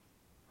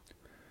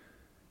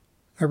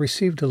I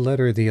received a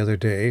letter the other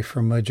day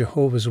from a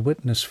Jehovah's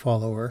Witness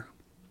follower,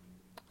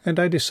 and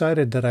I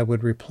decided that I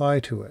would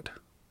reply to it.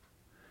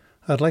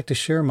 I'd like to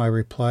share my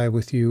reply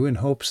with you in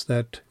hopes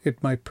that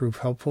it might prove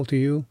helpful to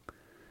you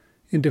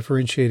in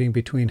differentiating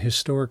between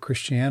historic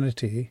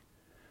Christianity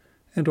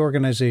and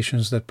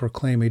organizations that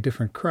proclaim a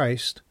different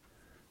Christ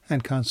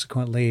and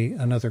consequently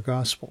another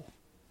gospel.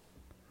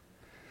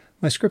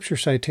 My scripture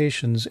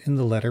citations in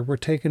the letter were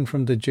taken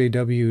from the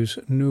JW's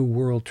New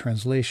World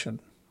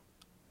Translation.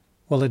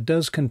 While it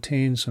does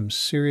contain some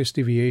serious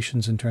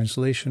deviations in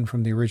translation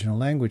from the original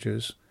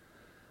languages,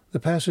 the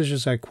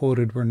passages I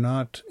quoted were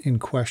not in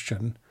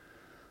question,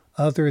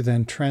 other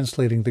than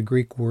translating the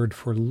Greek word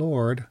for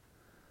Lord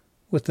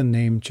with the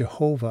name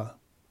Jehovah,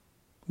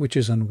 which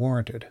is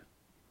unwarranted.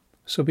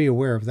 So be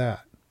aware of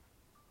that.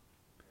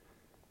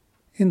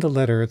 In the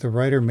letter, the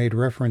writer made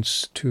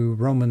reference to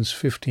Romans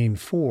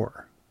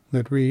 15:4,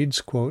 that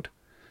reads, quote,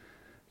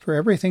 "For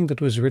everything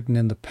that was written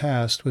in the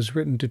past was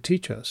written to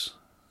teach us,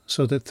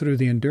 so that through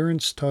the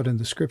endurance taught in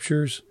the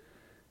Scriptures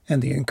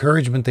and the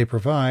encouragement they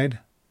provide,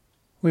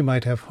 we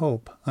might have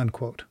hope,"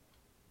 unquote.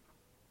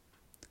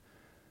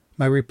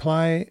 My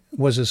reply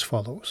was as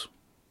follows.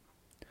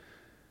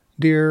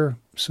 Dear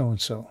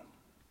so-and-so,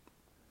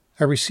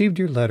 I received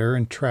your letter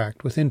and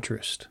tract with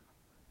interest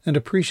and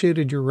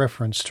appreciated your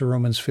reference to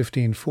Romans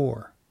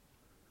 15:4,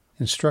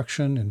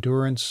 instruction,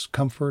 endurance,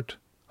 comfort,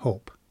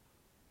 hope.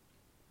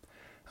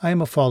 I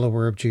am a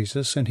follower of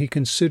Jesus, and he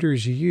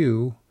considers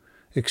you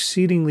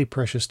exceedingly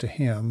precious to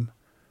him,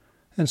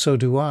 and so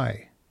do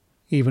I,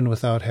 even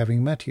without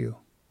having met you.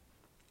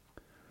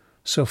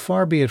 So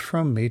far be it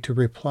from me to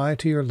reply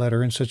to your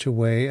letter in such a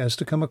way as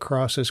to come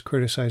across as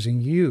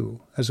criticizing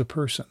you as a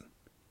person.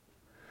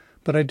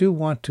 But I do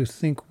want to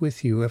think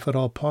with you, if at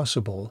all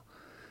possible,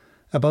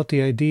 about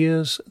the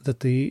ideas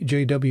that the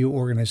JW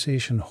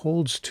organization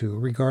holds to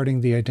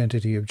regarding the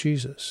identity of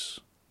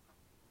Jesus.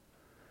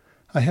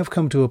 I have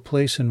come to a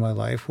place in my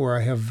life where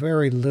I have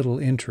very little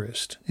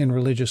interest in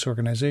religious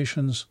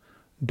organizations,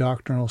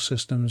 doctrinal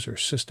systems, or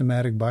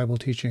systematic Bible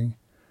teaching.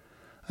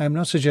 I am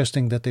not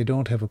suggesting that they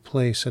don't have a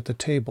place at the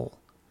table.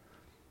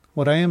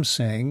 What I am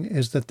saying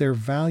is that their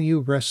value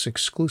rests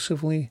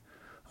exclusively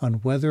on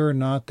whether or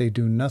not they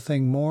do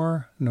nothing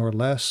more nor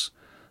less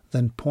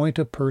than point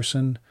a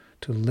person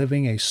to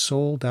living a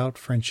sold-out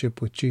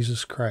friendship with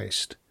Jesus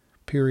Christ,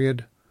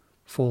 period,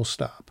 full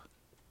stop.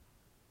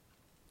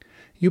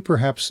 You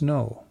perhaps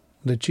know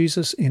that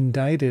Jesus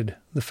indicted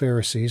the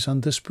Pharisees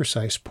on this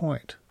precise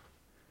point.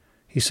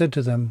 He said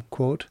to them,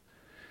 quote,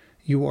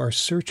 "You are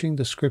searching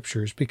the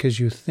Scriptures because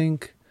you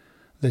think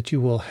that you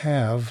will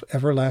have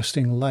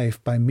everlasting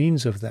life by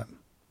means of them.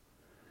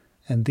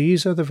 And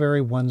these are the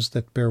very ones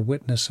that bear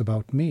witness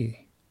about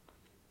me.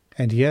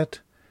 And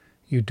yet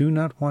you do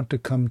not want to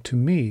come to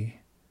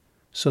me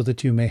so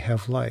that you may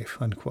have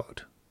life,"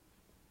 unquote.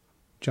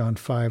 John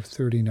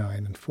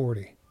 5:39 and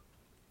 40.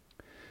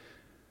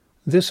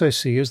 This, I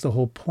see, is the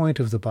whole point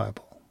of the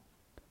Bible.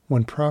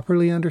 When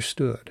properly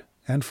understood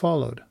and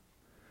followed,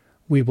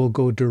 we will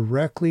go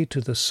directly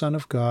to the Son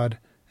of God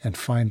and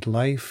find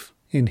life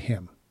in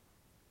him.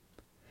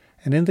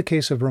 And in the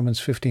case of Romans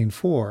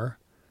 15:4,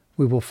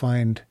 we will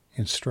find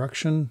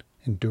instruction,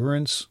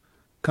 endurance,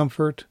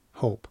 comfort,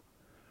 hope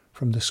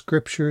from the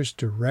Scriptures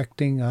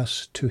directing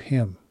us to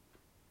him.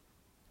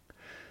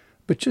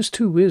 But just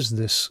who is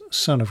this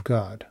Son of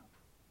God?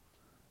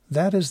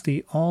 That is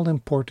the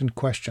all-important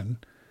question,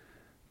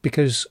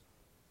 because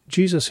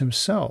Jesus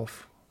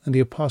himself and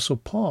the Apostle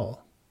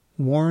Paul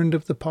warned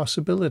of the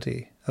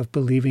possibility of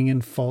believing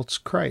in false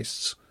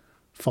Christs,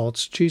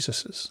 false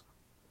Jesuses.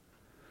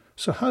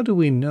 So how do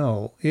we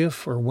know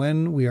if or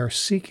when we are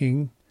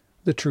seeking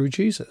the true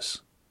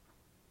Jesus?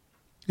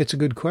 It's a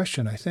good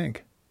question, I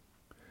think.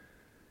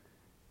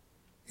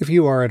 If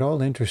you are at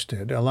all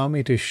interested, allow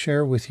me to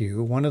share with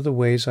you one of the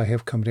ways I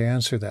have come to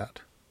answer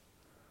that.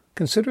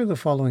 Consider the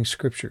following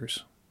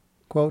scriptures.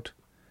 Quote,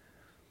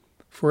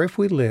 "For if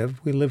we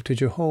live to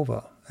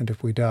Jehovah, and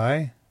if we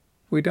die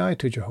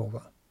to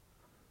Jehovah.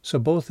 So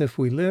both if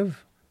we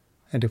live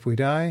and if we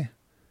die,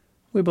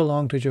 we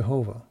belong to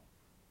Jehovah."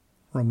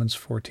 Romans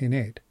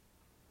 14:8.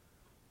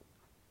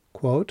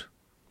 Quote,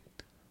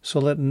 "So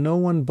let no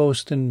one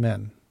boast in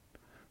men,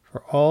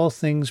 for all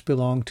things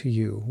belong to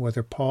you,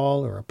 whether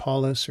Paul or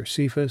Apollos or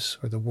Cephas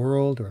or the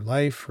world or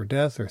life or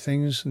death or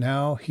things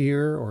now,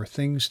 here, or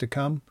things to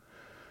come.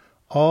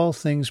 All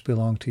things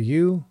belong to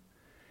you.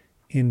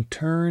 In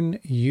turn,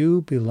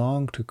 you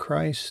belong to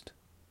Christ.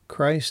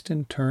 Christ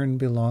in turn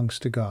belongs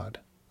to God,"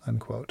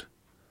 unquote.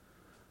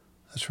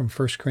 That's from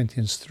 1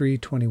 Corinthians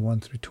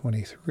 3:21 through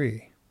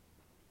 23.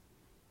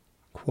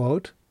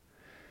 Quote,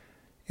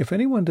 "If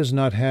anyone does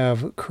not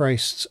have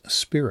Christ's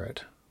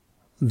Spirit,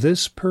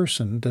 this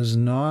person does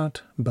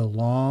not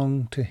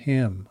belong to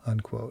him,"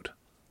 unquote.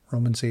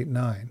 Romans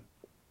 8:9.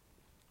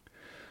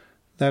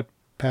 That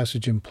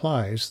passage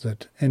implies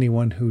that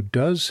anyone who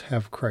does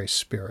have Christ's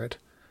Spirit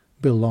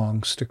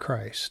belongs to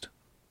Christ.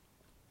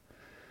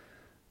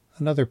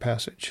 Another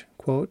passage,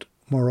 quote,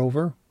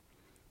 "Moreover,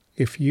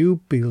 if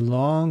you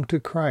belong to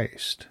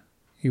Christ,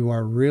 You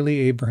are really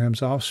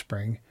Abraham's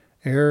offspring,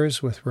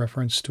 heirs with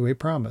reference to a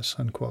promise,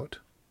 unquote.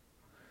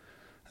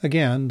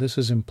 Again, this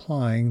is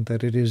implying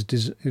that it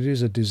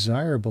is a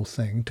desirable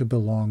thing to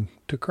belong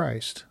to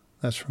Christ.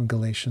 That's from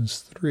Galatians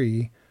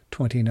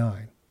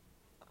 3:29.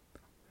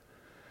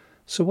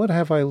 So what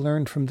have I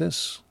learned from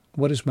this?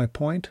 What is my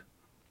point?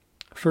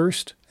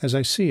 First, as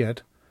I see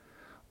it,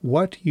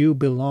 what you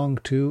belong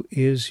to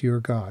is your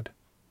God,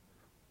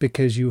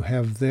 because you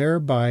have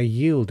thereby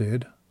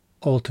yielded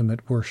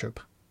ultimate worship.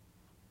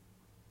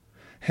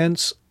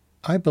 Hence,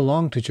 I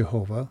belong to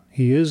Jehovah.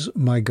 He is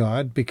my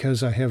God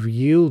because I have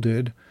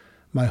yielded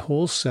my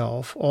whole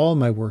self, all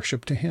my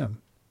worship to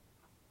him.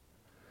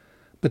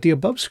 But the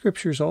above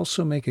scriptures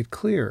also make it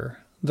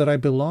clear that I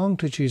belong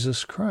to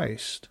Jesus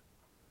Christ.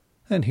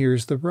 And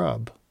here's the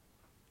rub.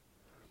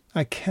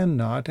 I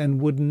cannot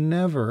and would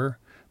never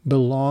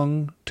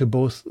belong to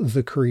both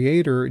the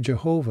Creator,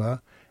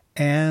 Jehovah,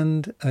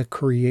 and a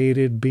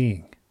created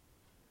being.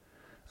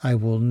 I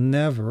will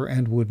never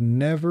and would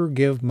never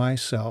give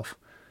myself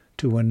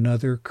to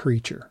another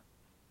creature.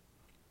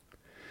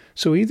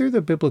 So either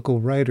the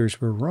biblical writers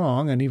were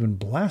wrong and even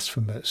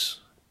blasphemous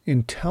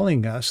in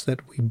telling us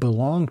that we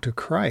belong to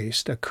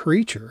Christ, a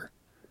creature,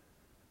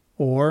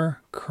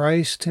 or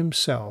Christ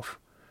himself,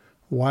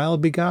 while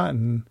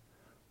begotten,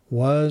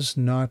 was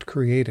not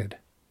created,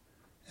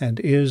 and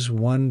is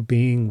one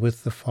being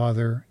with the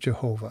Father,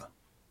 Jehovah.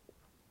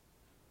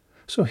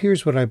 So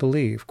here's what I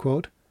believe,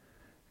 quote,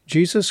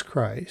 Jesus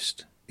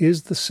Christ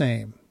is the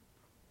same,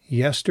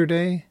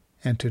 yesterday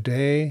and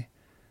today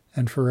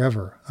and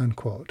forever,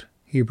 unquote.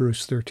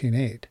 Hebrews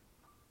 13:8.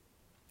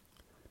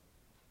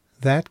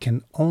 That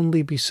can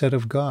only be said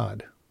of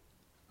God,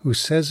 who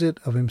says it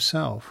of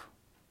himself,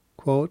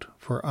 quote,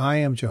 for I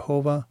am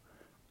Jehovah,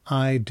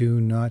 I do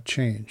not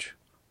change,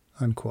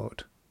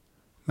 unquote.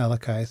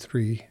 Malachi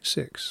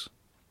 3:6.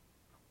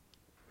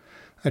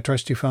 I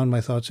trust you found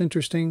my thoughts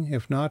interesting.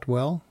 If not,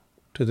 well,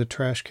 to the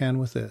trash can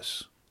with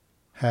this.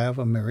 Have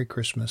a Merry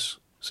Christmas.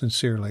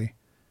 Sincerely,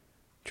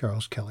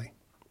 Charles Kelly.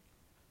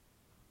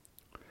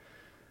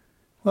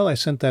 Well, I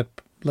sent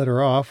that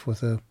letter off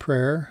with a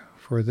prayer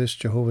for this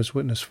Jehovah's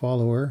Witness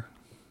follower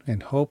in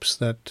hopes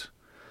that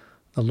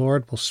the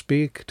Lord will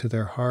speak to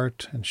their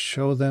heart and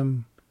show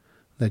them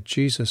that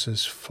Jesus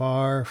is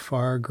far,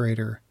 far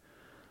greater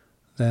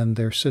than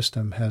their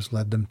system has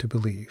led them to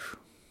believe.